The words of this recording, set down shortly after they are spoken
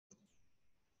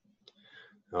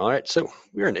All right, so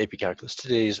we're in AP Calculus.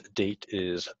 Today's date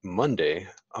is Monday,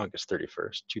 August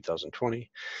 31st, 2020,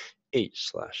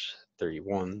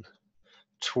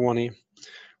 8/31/2020.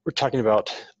 We're talking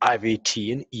about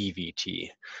IVT and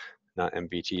EVT, not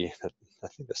MVT. I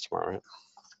think that's tomorrow, right?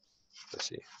 Let's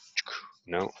see.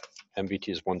 No, MVT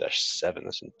is 1-7.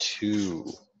 That's in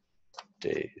 2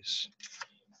 days.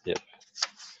 Yep.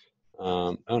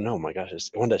 Oh no, my gosh, it's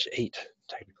 1-8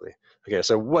 technically. Okay,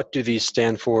 so what do these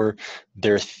stand for?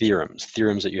 They're theorems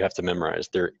that you have to memorize.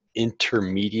 They're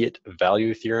intermediate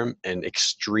value theorem and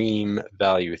extreme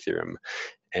value theorem.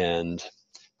 And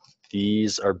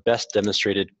these are best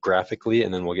demonstrated graphically,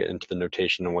 and then we'll get into the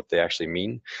notation and what they actually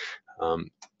mean.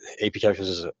 AP Calculus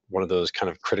is one of those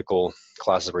kind of critical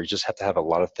classes where you just have to have a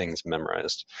lot of things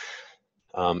memorized.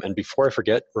 And before I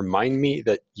forget, remind me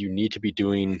that you need to be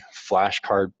doing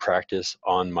flashcard practice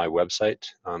on my website.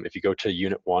 If you go to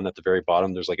Unit 1 at the very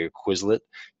bottom, there's like a Quizlet.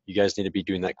 You guys need to be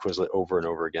doing that Quizlet over and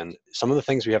over again. Some of the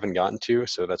things we haven't gotten to,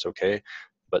 so that's okay,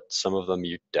 but some of them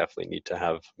you definitely need to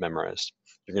have memorized.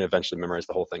 You're going to eventually memorize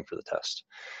the whole thing for the test.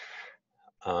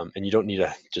 And you don't need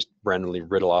to just randomly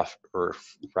rattle off.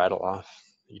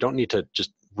 You don't need to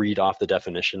just read off the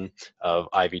definition of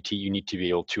IVT. You need to be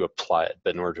able to apply it,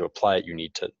 but in order to apply it, you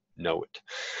need to know it.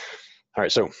 All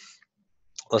right, so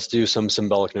let's do some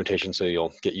symbolic notation so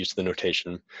you'll get used to the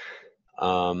notation.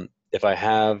 If I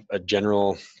have a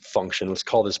general function, let's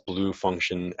call this blue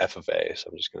function f of a. So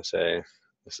I'm just going to say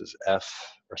this is f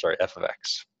of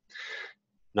x.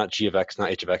 Not g of x, not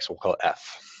h of x, we'll call it f.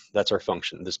 That's our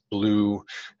function. This blue,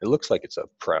 it looks like it's a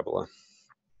parabola.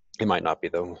 It might not be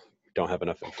though. Don't have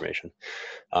enough information.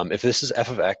 If this is f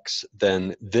of x,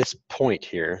 then this point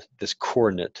here, this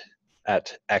coordinate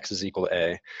at x is equal to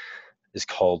a, is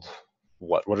called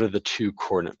what? What are the two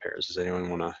coordinate pairs? Does anyone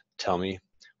want to tell me?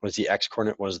 What is the x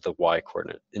coordinate? What is the y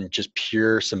coordinate? In just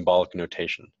pure symbolic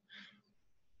notation.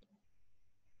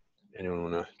 Anyone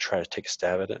want to try to take a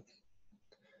stab at it?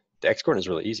 The x coordinate is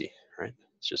really easy, right?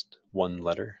 It's just one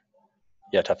letter.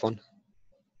 Yeah, Teflon?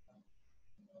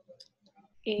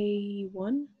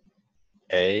 A1?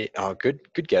 Oh, good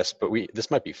guess, but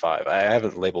this might be 5. I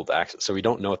haven't labeled the axis, so we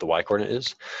don't know what the y coordinate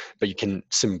is, but you can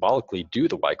symbolically do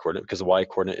the y coordinate because the y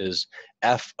coordinate is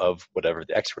f of whatever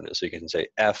the x coordinate is. So you can say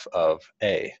f of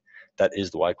a. That is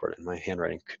the y coordinate. My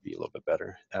handwriting could be a little bit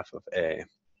better. F of a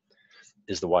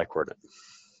is the y coordinate.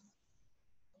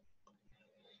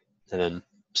 And then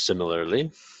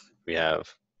similarly, we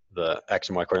have the x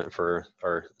and y coordinate for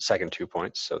our second 2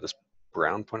 points. So this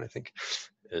brown point, I think,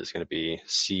 is going to be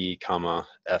c comma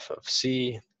f of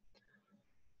c.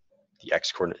 The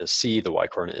x coordinate is c, the y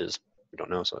coordinate is, we don't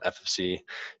know, so f of c.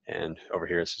 And over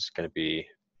here it's just going to be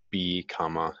b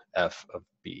comma f of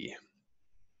b.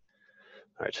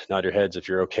 All right, nod your heads if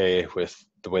you're okay with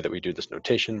the way that we do this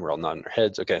notation. We're all nodding our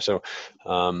heads. Okay, so,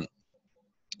 and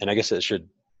I guess it should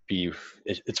be,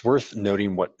 it's worth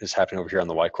noting what is happening over here on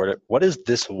the y coordinate. What is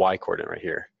this y coordinate right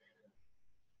here?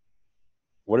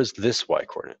 What is this y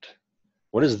coordinate?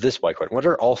 What is this y coordinate? What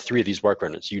are all three of these y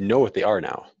coordinates? You know what they are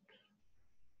now.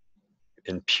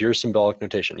 In pure symbolic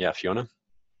notation. Yeah, Fiona?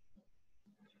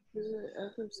 Is it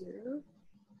f of 0?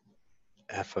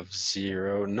 F of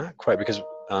 0, not quite, because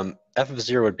f of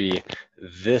 0 would be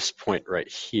this point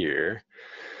right here.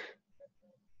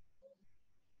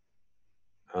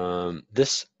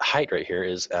 This height right here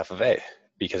is f of a,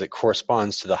 because it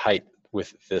corresponds to the height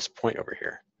with this point over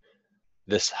here.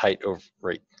 This height over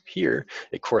right here,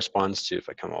 it corresponds to, if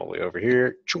I come all the way over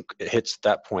here, chunk, it hits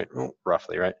that point, well,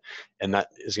 roughly, right? And that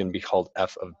is going to be called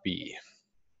f of b.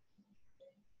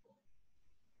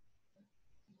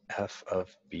 F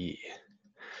of b.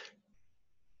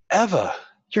 Eva,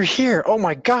 you're here. Oh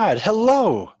my God,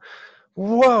 hello.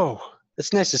 Whoa,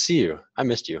 it's nice to see you. I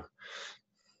missed you.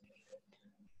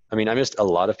 I mean, I missed a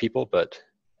lot of people, but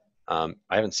I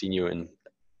haven't seen you in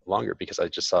longer because I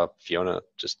just saw Fiona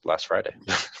just last Friday.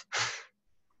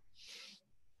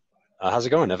 How's it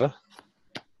going, Eva?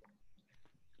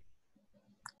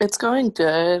 It's going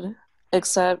good,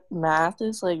 except math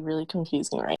is like really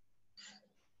confusing right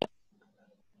now.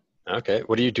 Okay,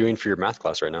 what are you doing for your math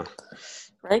class right now?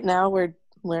 Right now we're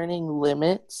learning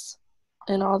limits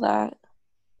and all that.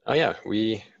 Oh yeah,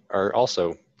 we are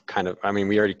also kind of, I mean,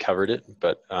 we already covered it,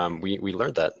 but we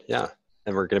learned that, yeah.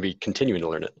 And we're going to be continuing to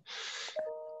learn it.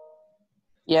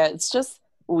 Yeah, it's just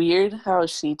weird how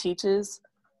she teaches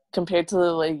compared to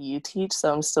the way you teach,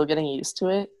 so I'm still getting used to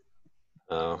it.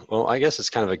 Well, I guess it's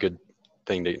kind of a good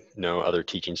thing to know other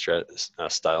teaching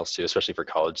styles too, especially for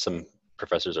college. Some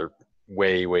professors are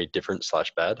way different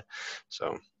 / bad.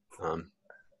 So,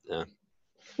 yeah.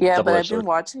 Yeah, but I've been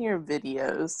watching your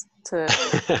videos to...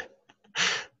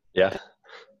 Yeah.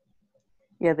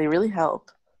 Yeah, they really help.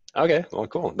 Okay, well,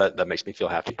 cool. That makes me feel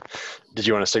happy. Did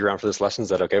you want to stick around for this lesson? Is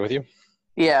that okay with you?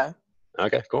 Yeah.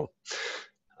 Okay, cool.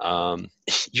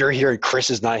 You're here and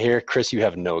Chris is not here. Chris, you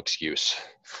have no excuse.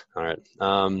 All right.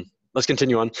 Let's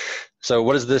continue on. So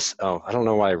what is this? Oh, I don't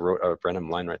know why I wrote a random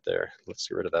line right there. Let's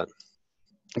get rid of that.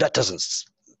 That doesn't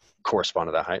correspond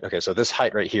to that height. Okay, so this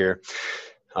height right here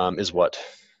is what?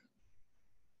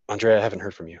 Andrea, I haven't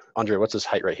heard from you. Andrea, what's this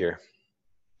height right here?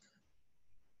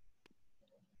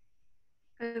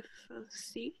 F of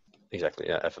C. Exactly,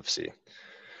 yeah, f of c.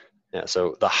 Yeah,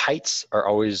 so the heights are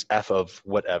always f of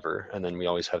whatever, and then we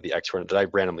always have the x coordinate that I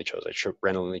randomly chose. I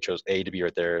randomly chose a to be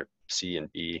right there, c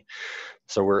and b.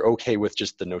 So we're okay with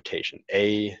just the notation.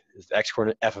 A is the x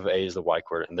coordinate, f of a is the y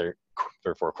coordinate, and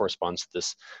therefore corresponds to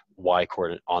this y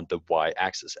coordinate on the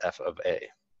y-axis, f of a.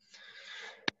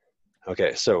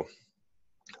 Okay, so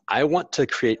I want to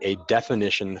create a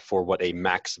definition for what a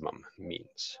maximum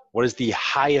means. What is the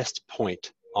highest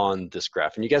point on this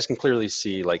graph? And you guys can clearly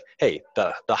see, like, hey,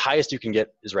 the highest you can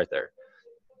get is right there.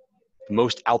 The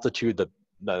most altitude,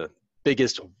 the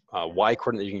biggest y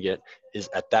coordinate you can get is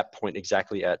at that point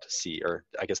exactly at C, or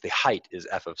I guess the height is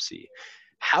f of C.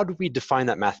 How do we define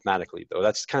that mathematically, though?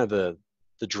 That's kind of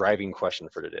the driving question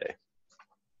for today.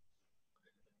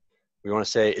 We want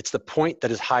to say it's the point that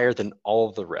is higher than all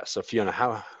of the rest. So Fiona,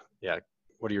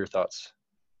 what are your thoughts?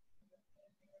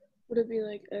 Would it be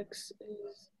like x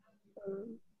is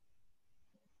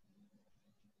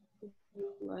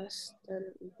less than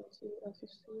or equal to f of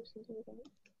c or something like that?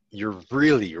 You're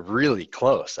really, really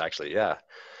close, actually, yeah.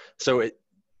 So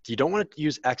you don't want to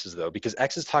use x's, though, because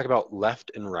x's talk about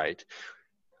left and right.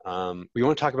 We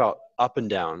want to talk about up and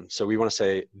down. So we want to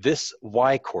say this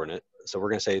y coordinate. So we're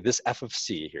going to say this f of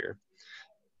c here.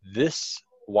 This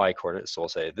y coordinate, so we'll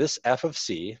say this f of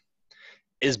c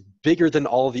is bigger than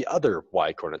all the other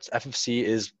y coordinates. F of c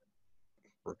is,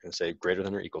 we're going to say greater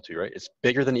than or equal to, right? It's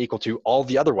bigger than or equal to all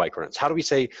the other y coordinates. How do we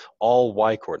say all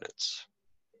y coordinates?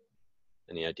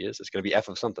 Any ideas? It's going to be f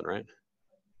of something, right?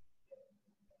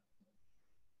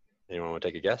 Anyone want to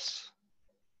take a guess?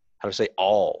 How do we say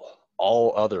all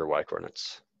other y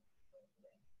coordinates?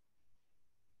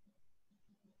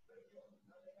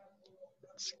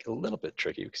 It's a little bit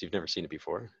tricky because you've never seen it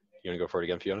before. You want to go for it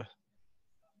again, Fiona?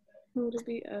 Would it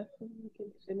be f of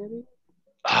like infinity?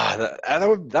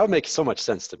 That would make so much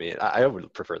sense to me. I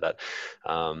would prefer that.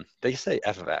 They say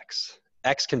f of x.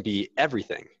 X can be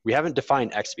everything. We haven't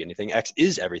defined x to be anything. X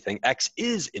is everything. X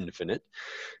is infinite.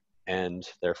 And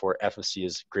therefore, f of c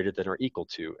is greater than or equal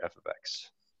to f of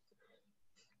x.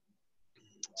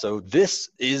 So this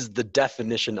is the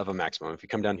definition of a maximum. If you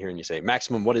come down here and you say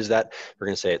maximum, what is that? We're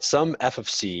going to say it's some f of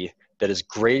c that is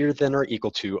greater than or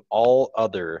equal to all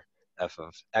other f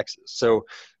of x's. So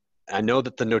I know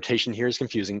that the notation here is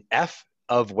confusing. F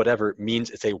of whatever means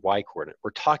it's a y coordinate.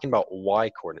 We're talking about y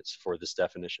coordinates for this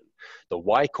definition. The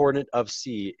y coordinate of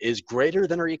c is greater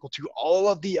than or equal to all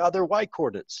of the other y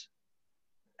coordinates.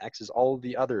 X is all of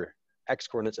the other x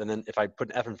coordinates, and then if I put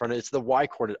an f in front of it, it's the y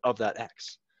coordinate of that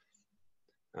x.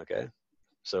 Okay,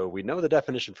 so we know the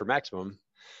definition for maximum.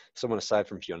 Someone aside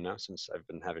from Fiona now, since I've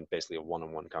been having basically a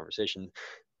one-on-one conversation,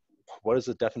 what is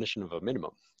the definition of a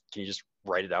minimum? Can you just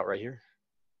write it out right here?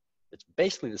 It's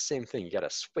basically the same thing. You got to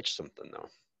switch something, though.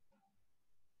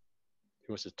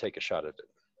 Who wants to take a shot at it?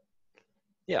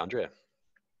 Yeah, Andrea.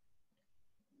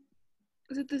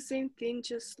 Is it the same thing,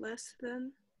 just less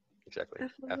than Exactly.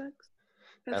 f of x?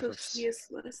 F of c is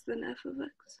less than f of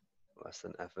x. Less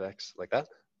than f of x, like that?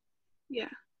 Yeah.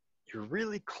 You're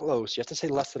really close. You have to say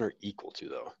less than or equal to,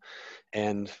 though.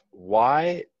 And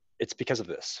why? It's because of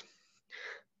this.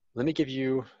 Let me give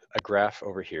you a graph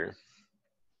over here.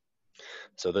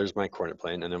 So there's my coordinate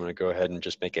plane, and I'm going to go ahead and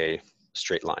just make a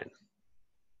straight line.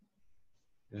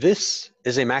 This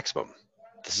is a maximum.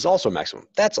 This is also a maximum.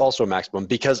 That's also a maximum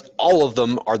because all of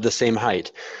them are the same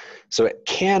height. So it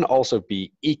can also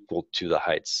be equal to the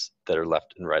heights that are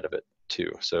left and right of it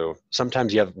too. So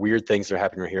sometimes you have weird things that are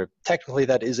happening right here. Technically,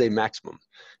 that is a maximum.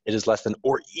 It is less than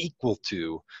or equal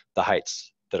to the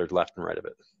heights that are left and right of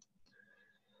it.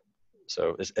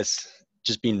 So it's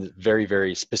just being very,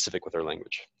 very specific with our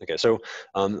language. Okay, so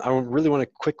I really want to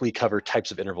quickly cover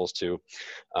types of intervals too.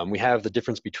 We have the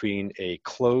difference between a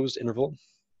closed interval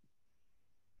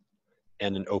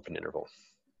and an open interval.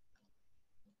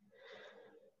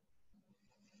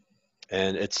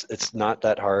 And it's not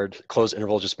that hard. Closed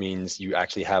interval just means you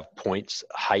actually have points,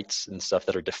 heights, and stuff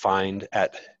that are defined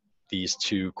at these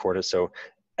two coordinates. So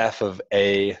f of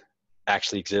a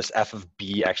actually exists, f of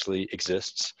b actually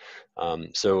exists.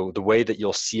 So the way that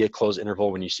you'll see a closed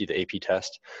interval when you see the AP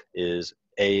test is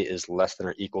a is less than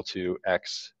or equal to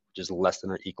x, which is less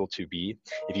than or equal to b.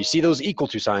 If you see those equal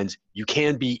to signs, you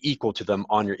can be equal to them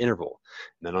on your interval.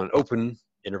 And then on an open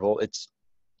interval, it's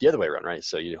the other way around, right?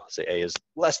 So you say a is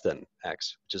less than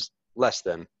x, which is less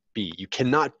than b. You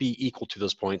cannot be equal to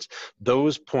those points.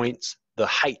 Those points, the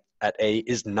height at a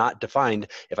is not defined.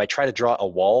 If I try to draw a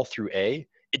wall through a,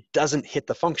 it doesn't hit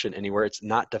the function anywhere. It's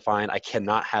not defined. I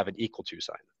cannot have an equal to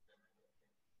sign.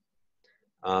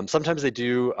 Sometimes they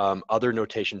do other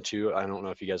notation too. I don't know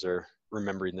if you guys are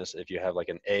remembering this. If you have like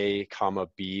an a comma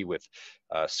b with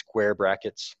square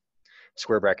brackets.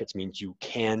 Square brackets means you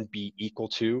can be equal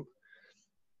to,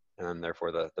 and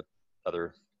therefore the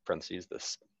other parentheses,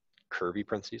 this curvy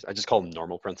parentheses, I just call them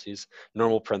normal parentheses.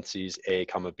 Normal parentheses, a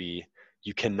comma b,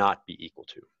 you cannot be equal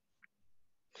to.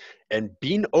 And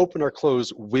being open or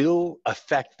closed will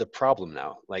affect the problem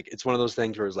now. Like, it's one of those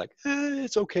things where it's like,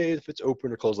 it's okay if it's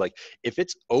open or closed. Like, if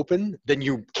it's open, then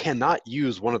you cannot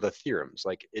use one of the theorems.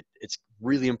 Like, it's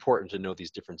really important to know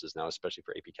these differences now, especially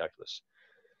for AP Calculus.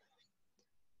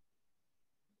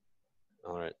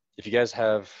 All right, if you guys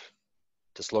have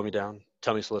to slow me down,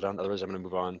 tell me to slow down. Otherwise, I'm gonna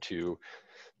move on to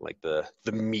like the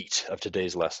meat of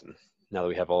today's lesson, now that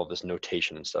we have all of this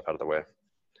notation and stuff out of the way.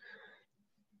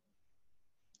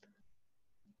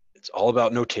 It's all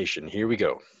about notation. Here we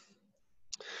go.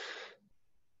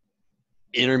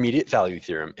 Intermediate value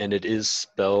theorem, and it is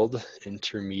spelled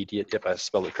intermediate. Yep, I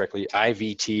spelled it correctly.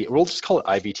 IVT. We'll just call it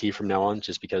IVT from now on,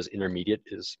 just because intermediate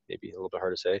is maybe a little bit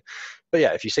hard to say. But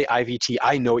yeah, if you say IVT,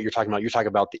 I know what you're talking about. You're talking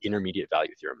about the intermediate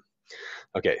value theorem.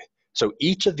 Okay, so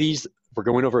each of these, we're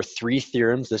going over 3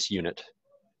 theorems this unit.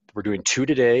 We're doing 2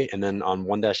 today, and then on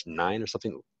 1-9 or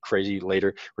something crazy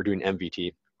later, we're doing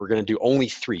MVT. We're going to do only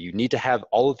 3. You need to have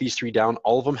all of these 3 down.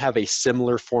 All of them have a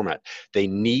similar format. They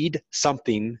need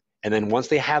something, and then once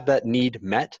they have that need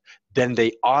met, then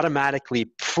they automatically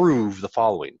prove the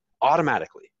following.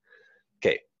 Automatically.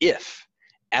 Okay, if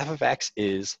f of x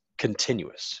is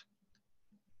continuous.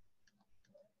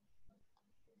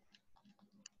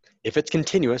 If it's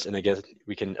continuous, and I guess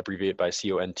we can abbreviate by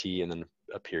CONT and then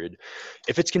a period.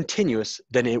 If it's continuous,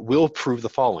 then it will prove the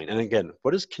following. And again,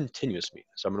 what does continuous mean?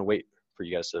 So I'm going to wait for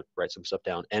you guys to write some stuff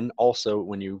down. And also,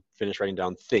 when you finish writing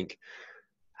down, think,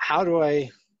 how do I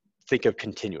think of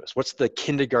continuous? What's the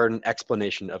kindergarten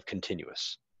explanation of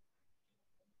continuous?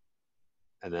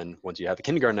 And then once you have the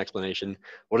kindergarten explanation,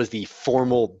 what is the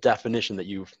formal definition that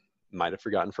you might have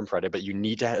forgotten from Friday, but you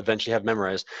need to eventually have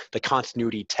memorized, the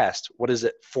continuity test? What is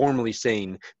it formally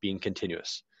saying being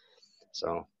continuous?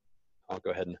 So I'll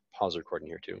go ahead and pause the recording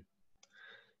here too.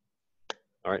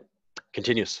 All right,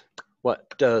 continuous.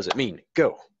 What does it mean?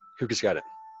 Go. Who just got it?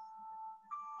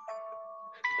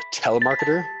 A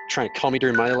telemarketer trying to call me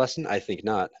during my lesson? I think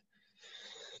not.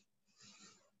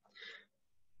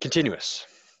 Continuous.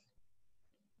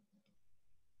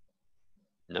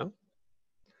 No?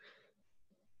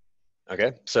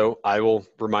 Okay, so I will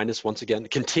remind us once again,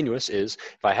 continuous is,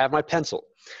 if I have my pencil,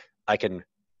 I can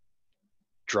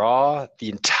draw the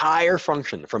entire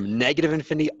function from negative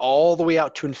infinity all the way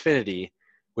out to infinity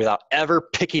without ever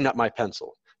picking up my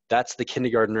pencil. That's the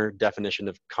kindergartner definition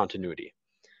of continuity.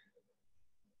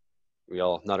 We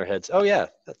all nod our heads. Oh yeah,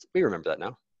 we remember that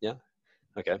now. Yeah,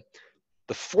 okay.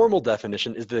 The formal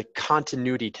definition is the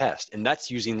continuity test, and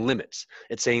that's using limits.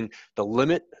 It's saying the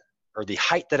limit, or the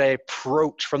height that I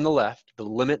approach from the left, the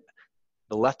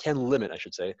left-hand limit, I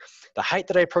should say, the height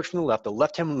that I approach from the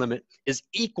left-hand limit is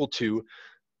equal to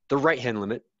the right-hand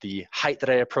limit, the height that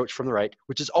I approach from the right,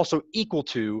 which is also equal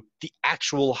to the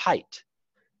actual height.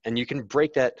 And you can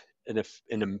break that in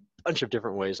a bunch of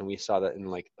different ways, and we saw that in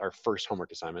like our first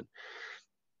homework assignment.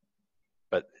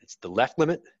 But it's the left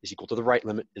limit is equal to the right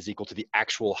limit is equal to the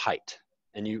actual height.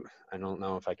 And I don't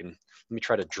know if I can, let me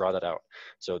try to draw that out.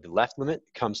 So the left limit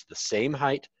comes to the same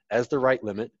height as the right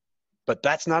limit, but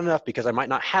that's not enough because I might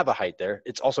not have a height there.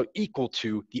 It's also equal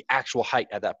to the actual height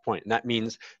at that point. And that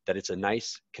means that it's a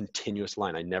nice continuous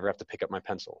line. I never have to pick up my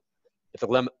pencil. If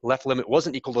the left limit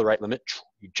wasn't equal to the right limit,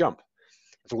 you jump.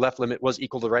 If the left limit was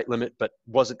equal to the right limit, but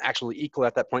wasn't actually equal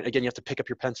at that point, again, you have to pick up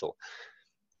your pencil.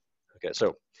 Okay,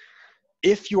 so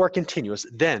if you are continuous,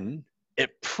 then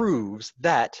it proves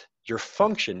that your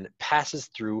function passes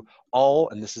through all,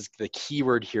 and this is the key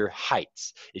word here,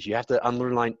 heights. If you have to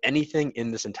underline anything in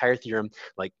this entire theorem,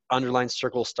 like underline,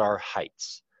 circle, star,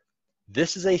 heights.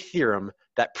 This is a theorem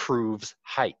that proves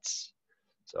heights.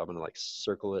 So I'm gonna like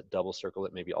circle it, double circle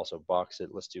it, maybe also box it.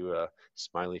 Let's do a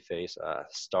smiley face, a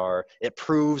star. It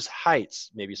proves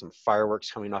heights, maybe some fireworks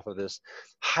coming off of this.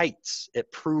 Heights, it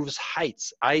proves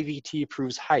heights. IVT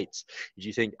proves heights. If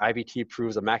you think IVT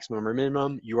proves a maximum or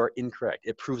minimum, you are incorrect.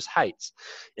 It proves heights.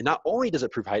 And not only does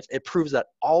it prove heights, it proves that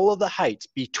all of the heights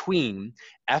between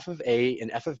f of A and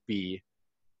f of B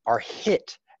are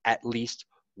hit at least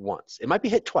once. It might be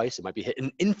hit twice, it might be hit an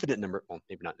infinite number, well,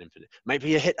 maybe not infinite, it might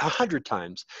be hit 100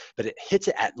 times, but it hits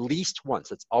it at least once.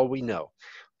 That's all we know.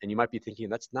 And you might be thinking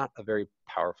that's not a very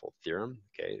powerful theorem,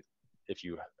 okay? If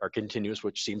you are continuous,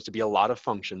 which seems to be a lot of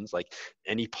functions, like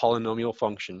any polynomial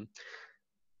function,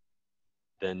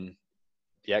 then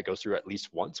yeah, it goes through at least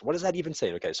once. What does that even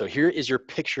say? Okay, so here is your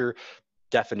picture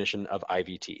definition of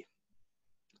IVT.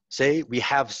 Say we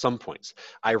have some points.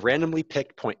 I randomly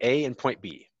picked point A and point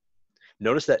B.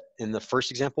 Notice that in the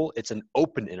first example, it's an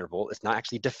open interval. It's not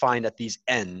actually defined at these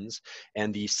ends.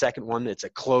 And the second one, it's a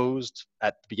closed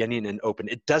at the beginning and open.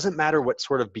 It doesn't matter what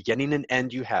sort of beginning and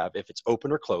end you have. If it's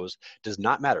open or closed, does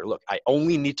not matter. Look, I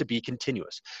only need to be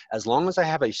continuous. As long as I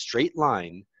have a straight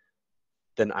line,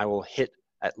 then I will hit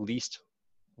at least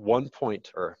one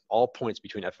point, or all points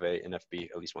between f of A and f of B,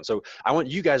 at least one. So I want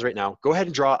you guys right now, go ahead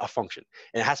and draw a function.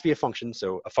 And it has to be a function.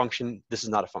 So a function, this is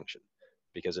not a function,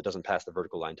 because it doesn't pass the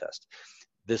vertical line test.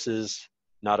 This is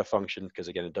not a function because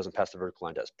again, it doesn't pass the vertical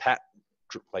line test.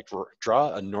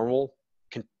 Draw a normal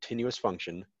continuous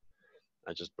function.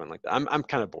 I just went like that. I'm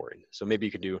kind of boring. So maybe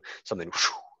you could do something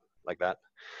like that.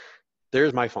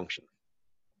 There's my function.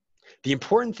 The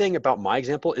important thing about my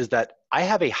example is that I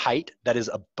have a height that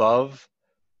is above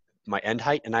my end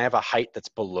height and I have a height that's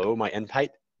below my end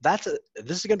height. This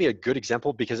is gonna be a good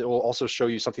example because it will also show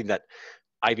you something that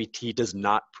IVT does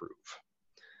not prove.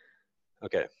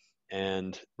 Okay,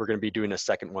 and we're going to be doing a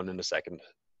second one in a second.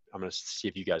 I'm going to see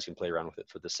if you guys can play around with it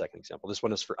for this second example. This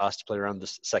one is for us to play around.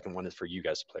 This second one is for you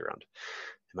guys to play around.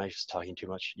 Am I just talking too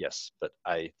much? Yes, but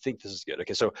I think this is good.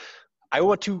 Okay, so I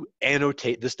want to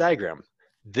annotate this diagram.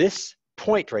 This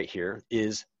point right here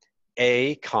is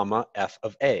A, comma, f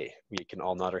of A. We can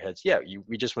all nod our heads. Yeah,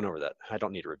 we just went over that. I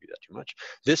don't need to review that too much.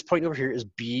 This point over here is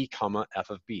B, comma,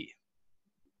 f of B.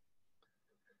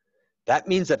 That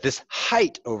means that this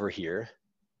height over here,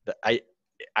 that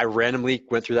I randomly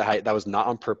went through that height. That was not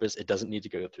on purpose. It doesn't need to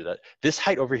go through that. This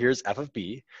height over here is f of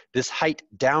B. This height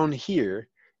down here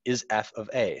is f of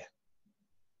A.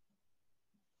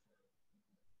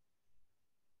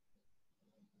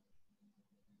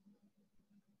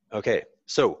 Okay,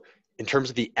 so in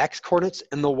terms of the x coordinates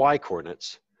and the y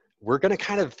coordinates, we're going to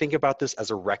kind of think about this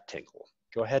as a rectangle.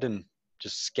 Go ahead and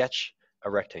just sketch a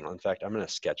rectangle. In fact, I'm going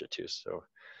to sketch it too. So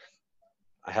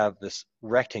I have this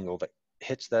rectangle that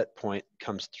hits that point,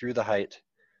 comes through the height,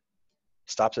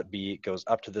 stops at B, goes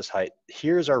up to this height.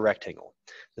 Here's our rectangle.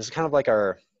 This is kind of like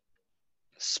our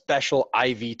special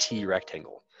IVT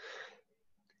rectangle.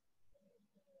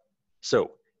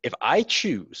 So if I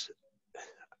choose,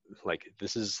 like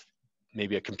this is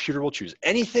maybe a computer will choose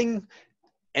anything,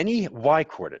 any y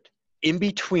coordinate in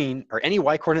between, or any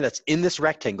y coordinate that's in this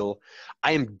rectangle,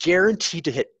 I am guaranteed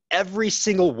to hit every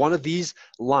single one of these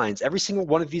lines, every single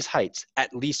one of these heights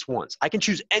at least once. I can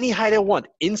choose any height I want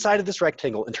inside of this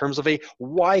rectangle in terms of a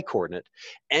y coordinate.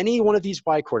 Any one of these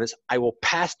y coordinates I will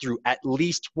pass through at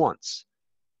least once.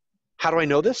 How do I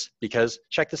know this? Because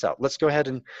check this out. Let's go ahead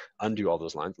and undo all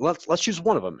those lines. Let's choose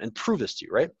one of them and prove this to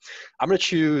you, right? I'm gonna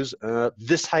choose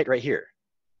this height right here.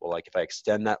 Well, like if I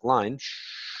extend that line,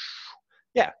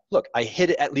 yeah, look, I hit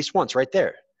it at least once right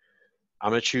there.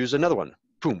 I'm gonna choose another one.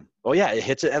 Boom. Oh yeah, it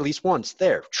hits it at least once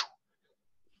there.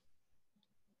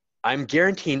 I'm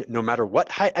guaranteeing no matter what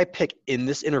height I pick in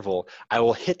this interval, I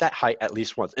will hit that height at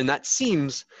least once. And that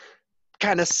seems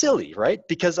kind of silly, right?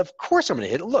 Because of course I'm gonna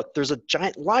hit it. Look, there's a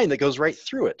giant line that goes right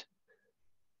through it.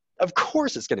 Of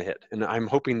course it's gonna hit. And I'm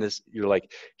hoping this, you're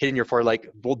like hitting your forehead like,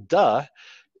 well, duh.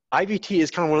 IVT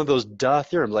is kind of one of those duh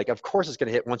theorems. Like, of course it's going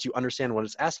to hit once you understand what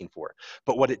it's asking for.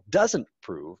 But what it doesn't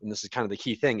prove, and this is kind of the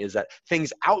key thing, is that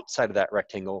things outside of that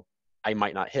rectangle, I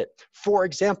might not hit. For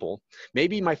example,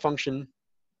 maybe my function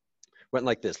went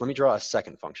like this. Let me draw a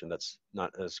second function that's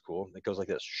not as cool. It goes like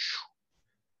this.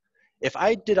 If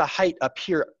I did a height up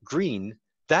here, green,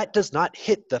 that does not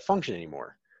hit the function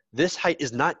anymore. This height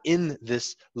is not in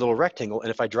this little rectangle.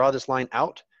 And if I draw this line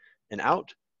out and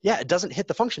out, yeah, it doesn't hit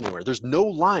the function anywhere. There's no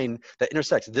line that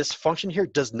intersects. This function here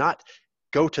does not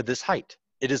go to this height.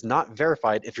 It is not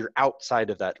verified if you're outside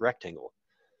of that rectangle.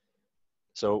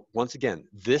 So once again,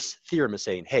 this theorem is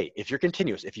saying, hey, if you're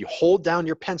continuous, if you hold down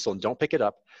your pencil and don't pick it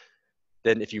up,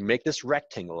 then if you make this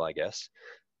rectangle, I guess,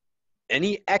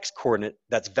 any x coordinate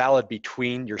that's valid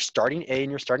between your starting A and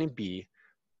your starting B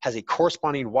has a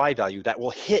corresponding y value that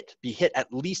will be hit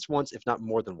at least once, if not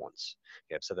more than once.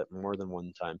 Okay, I've said that more than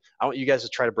one time. I want you guys to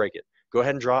try to break it. Go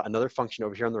ahead and draw another function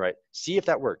over here on the right. See if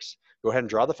that works. Go ahead and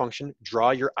draw the function,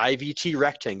 draw your IVT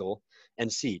rectangle,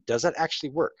 and see, does that actually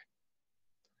work?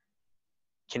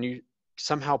 Can you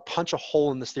somehow punch a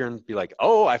hole in this theorem and be like,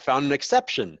 oh, I found an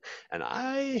exception, and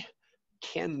I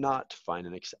cannot find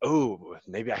an exception. Oh,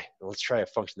 let's try a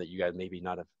function that you guys maybe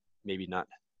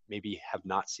have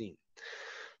not seen.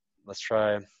 Let's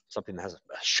try something that has a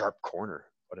sharp corner.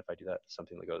 What if I do that?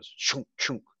 Something that goes chunk,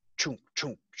 chunk, chunk,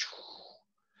 chunk, chunk.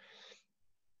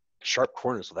 Sharp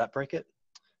corners, will that break it?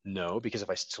 No, because if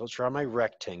I still draw my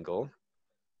rectangle,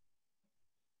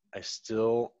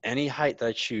 any height that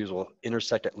I choose will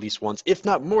intersect at least once, if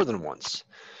not more than once.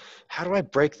 How do I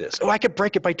break this? Oh, I could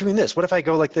break it by doing this. What if I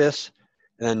go like this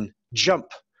and then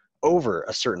jump over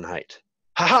a certain height?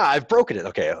 Haha, I've broken it.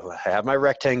 Okay, I have my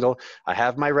rectangle.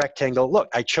 Look,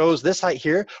 I chose this height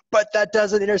here, but that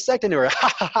doesn't intersect anywhere.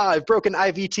 Ha ha ha, I've broken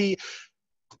IVT.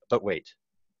 But wait,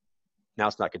 now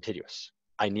it's not continuous.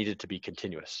 I need it to be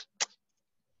continuous.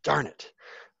 Darn it.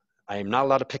 I am not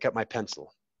allowed to pick up my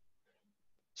pencil.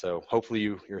 So hopefully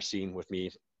you're seeing with me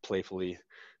playfully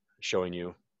showing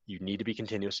you need to be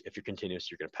continuous. If you're continuous,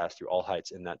 you're going to pass through all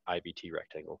heights in that IVT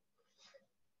rectangle.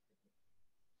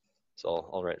 So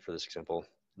I'll write for this example,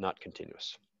 not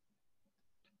continuous.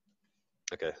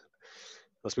 Okay,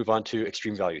 let's move on to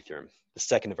extreme value theorem, the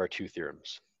second of our two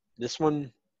theorems. This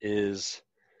one is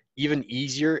even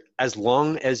easier as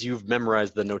long as you've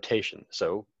memorized the notation.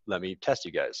 So let me test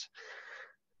you guys.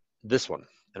 This one,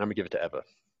 and I'm gonna give it to Eva.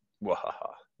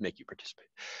 Wahaha, make you participate.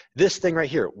 This thing right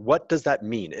here, what does that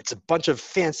mean? It's a bunch of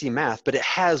fancy math, but it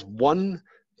has one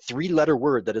 3-letter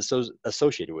word that is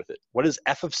associated with it. What is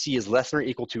f of c is less than or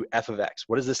equal to f of x?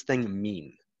 What does this thing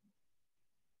mean?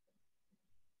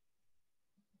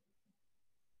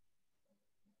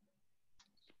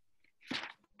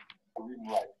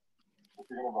 Right. What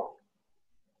you're gonna vote?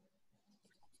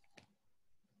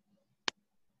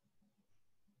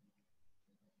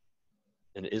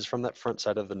 And it is from that front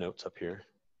side of the notes up here.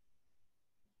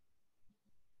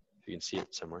 If you can see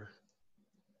it somewhere.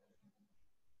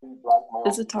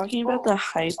 Is it talking about the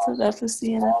heights of f of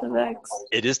c and f of x?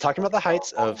 It is talking about the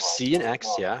heights of c and x,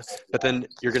 yeah. But then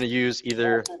you're going to use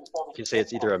either, you can say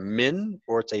it's either a min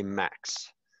or it's a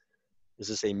max. Is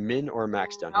this a min or a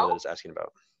max down here that it's asking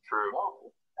about? True.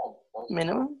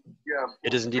 Minimum? Yeah.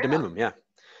 It is indeed a minimum, yeah.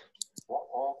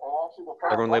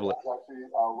 Everyone label it.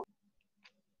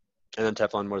 And then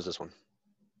Teflon, what is this one?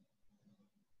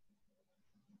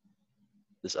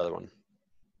 This other one.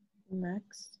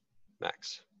 Max.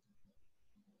 Max.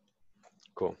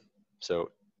 Cool.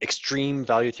 So extreme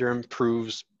value theorem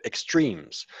proves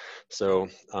extremes. So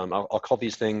I'll call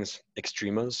these things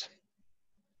extremas.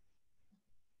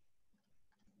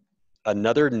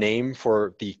 Another name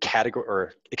for the category,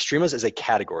 or extremas is a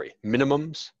category.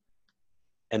 Minimums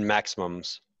and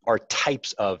maximums are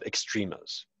types of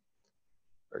extremas.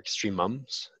 Or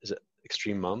extremums, is it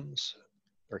extremums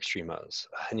or extremas?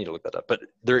 I need to look that up, but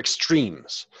they're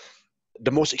extremes.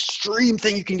 The most extreme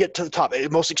thing you can get to the top, the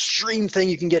most extreme thing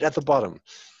you can get at the bottom.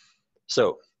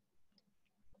 So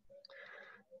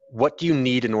what do you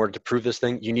need in order to prove this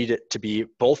thing? You need it to be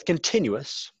both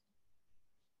continuous,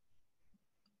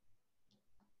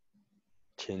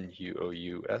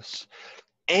 continuous,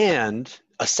 and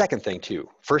a second thing too.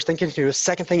 First thing continuous,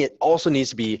 second thing, it also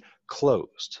needs to be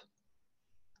closed.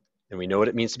 And we know what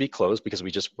it means to be closed because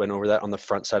we just went over that on the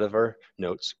front side of our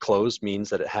notes. Closed means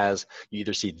that it has, you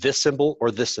either see this symbol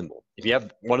or this symbol. If you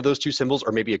have one of those two symbols,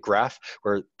 or maybe a graph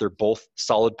where they're both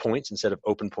solid points instead of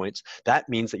open points, that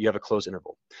means that you have a closed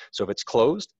interval. So if it's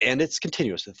closed and it's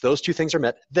continuous, if those two things are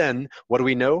met, then what do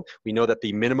we know? We know that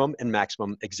the minimum and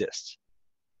maximum exists,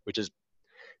 which is,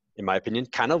 in my opinion,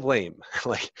 kind of lame.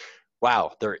 Like,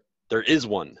 wow, there is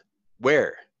one.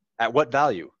 Where? At what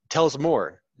value? Tell us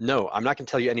more. No, I'm not going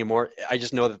to tell you anymore. I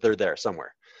just know that they're there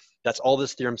somewhere. That's all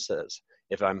this theorem says.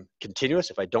 If I'm continuous,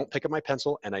 if I don't pick up my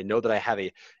pencil and I know that I have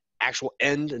a actual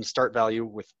end and start value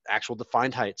with actual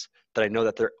defined heights, that I know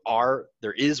that there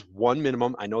is one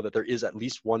minimum. I know that there is at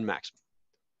least one maximum.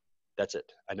 That's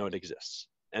it. I know it exists.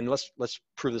 And let's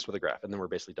prove this with a graph, and then we're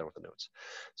basically done with the notes.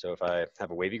 So if I have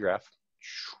a wavy graph,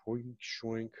 shwink,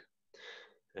 shwink,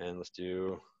 and let's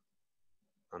do,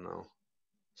 I don't know,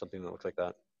 something that looks like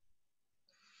that.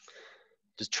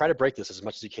 Just try to break this as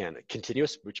much as you can.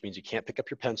 Continuous, which means you can't pick up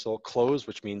your pencil. Closed,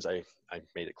 which means I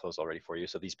made it closed already for you.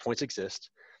 So these points exist.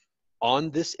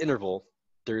 On this interval,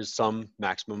 there's some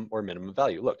maximum or minimum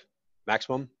value. Look,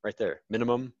 maximum right there,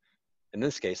 minimum. In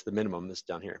this case, the minimum is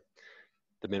down here.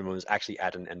 the minimum is actually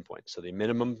at an endpoint. So the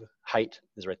minimum height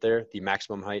is right there. The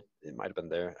maximum height, it might have been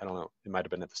there. I don't know. It might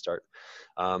have been at the start.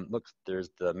 Look, there's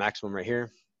the maximum right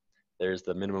here. There's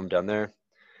the minimum down there.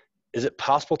 Is it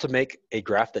possible to make a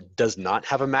graph that does not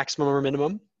have a maximum or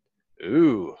minimum?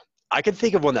 Ooh, I can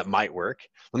think of one that might work.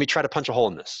 Let me try to punch a hole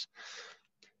in this.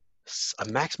 A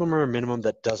maximum or a minimum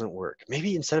that doesn't work.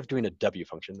 Maybe instead of doing a W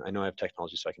function, I know I have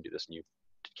technology so I can do this and you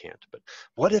can't, but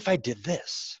what if I did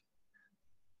this?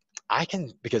 I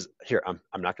can, because here,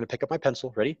 I'm not gonna pick up my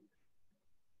pencil, ready?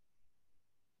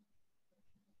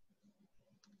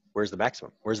 Where's the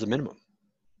maximum? Where's the minimum?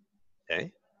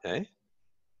 Okay, okay.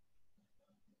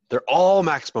 They're all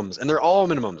maximums and they're all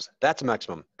minimums. That's a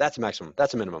maximum, that's a maximum,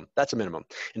 that's a minimum, that's a minimum.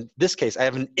 In this case, I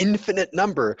have an infinite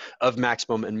number of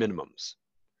maximum and minimums.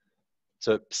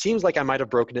 So it seems like I might have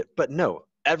broken it, but no,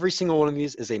 every single one of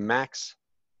these is a max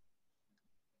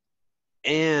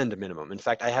and a minimum. In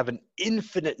fact, I have an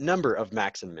infinite number of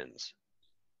max and mins.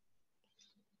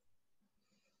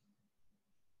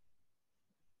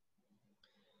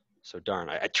 So darn,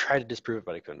 I tried to disprove it,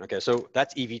 but I couldn't. Okay, so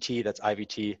that's EVT, that's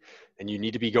IVT, and you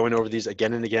need to be going over these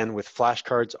again and again with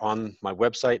flashcards on my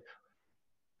website.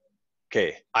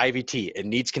 Okay, IVT, it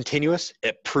needs continuous,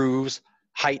 it proves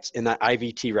heights in that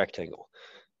IVT rectangle.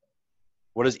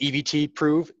 What does EVT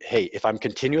prove? Hey, if I'm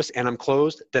continuous and I'm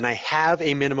closed, then I have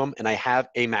a minimum and I have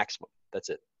a maximum. That's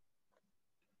it.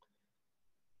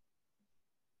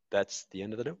 That's the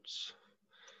end of the notes.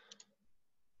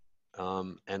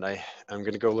 And I'm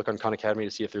going to go look on Khan Academy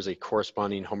to see if there's a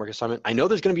corresponding homework assignment. I know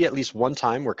there's going to be at least one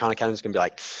time where Khan Academy is going to be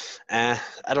like, I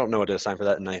don't know what to assign for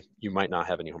that, and you might not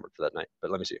have any homework for that night,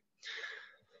 but let me see.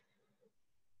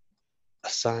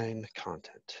 Assign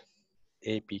content,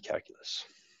 AP Calculus.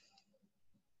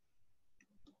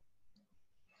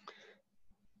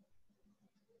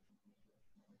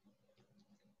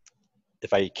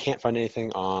 If I can't find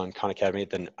anything on Khan Academy,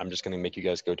 then I'm just going to make you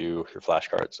guys go do your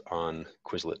flashcards on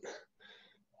Quizlet.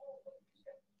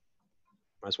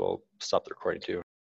 Might as well stop the recording too.